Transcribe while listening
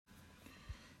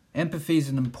Empathy is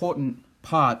an important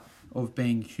part of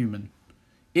being human.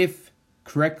 If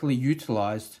correctly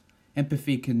utilized,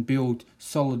 empathy can build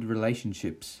solid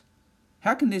relationships.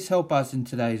 How can this help us in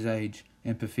today's age,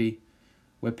 empathy,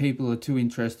 where people are too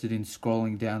interested in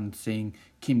scrolling down and seeing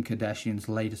Kim Kardashian's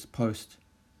latest post?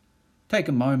 Take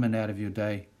a moment out of your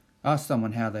day. Ask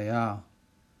someone how they are.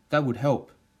 That would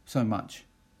help so much.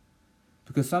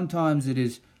 Because sometimes it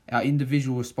is our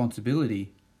individual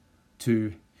responsibility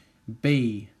to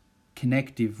be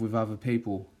connective with other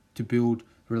people, to build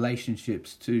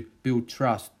relationships, to build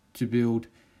trust, to build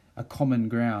a common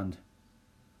ground.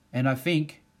 And I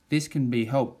think this can be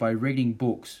helped by reading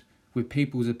books with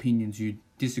people's opinions you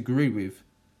disagree with.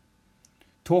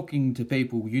 Talking to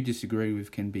people you disagree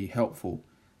with can be helpful.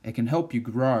 It can help you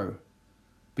grow,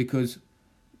 because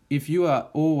if you are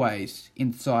always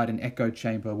inside an echo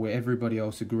chamber where everybody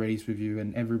else agrees with you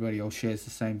and everybody else shares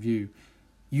the same view,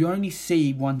 you only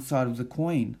see one side of the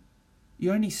coin.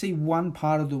 You only see one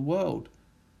part of the world.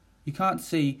 You can't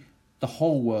see the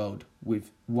whole world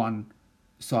with one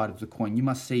side of the coin. You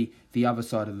must see the other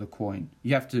side of the coin.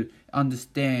 You have to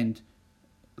understand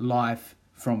life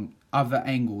from other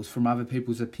angles, from other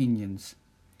people's opinions,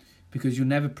 because you'll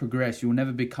never progress. You'll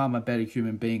never become a better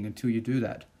human being until you do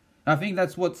that. And I think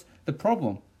that's what's the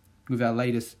problem with our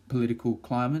latest political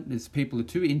climate, is people are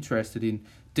too interested in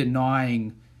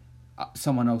denying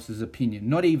someone else's opinion,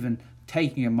 not even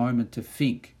taking a moment to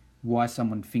think why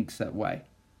someone thinks that way.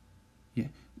 Yeah,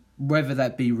 whether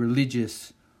that be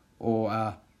religious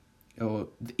or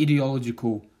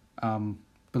ideological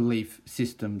belief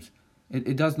systems,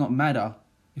 it does not matter.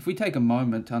 If we take a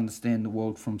moment to understand the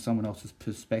world from someone else's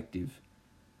perspective,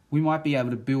 we might be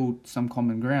able to build some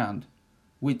common ground,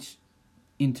 which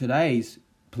in today's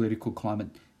political climate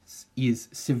is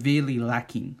severely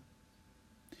lacking.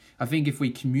 I think if we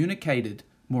communicated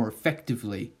more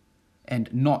effectively and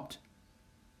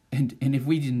if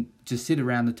we didn't just sit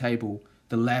around the table,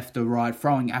 the left or right,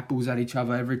 throwing apples at each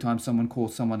other every time someone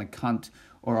calls someone a cunt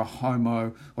or a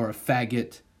homo or a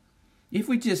faggot, if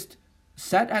we just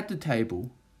sat at the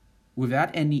table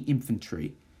without any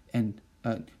infantry and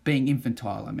being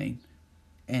infantile,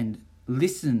 and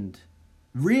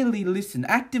really listened,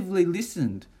 actively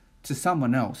listened to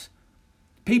someone else.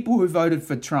 People who voted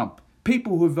for Trump,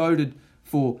 people who voted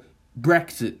for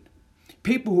Brexit,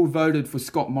 people who voted for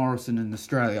Scott Morrison in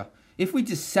Australia. If we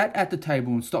just sat at the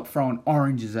table and stopped throwing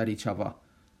oranges at each other,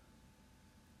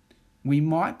 we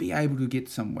might be able to get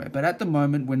somewhere. But at the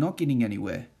moment, we're not getting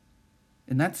anywhere.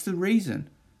 And that's the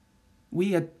reason.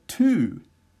 We're too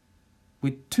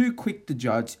quick to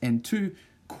judge and too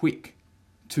quick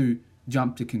to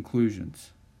jump to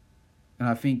conclusions. And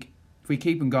I think if we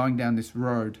keep on going down this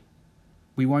road,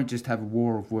 we won't just have a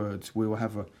war of words, we will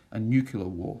have a nuclear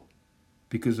war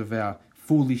because of our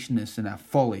foolishness and our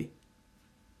folly.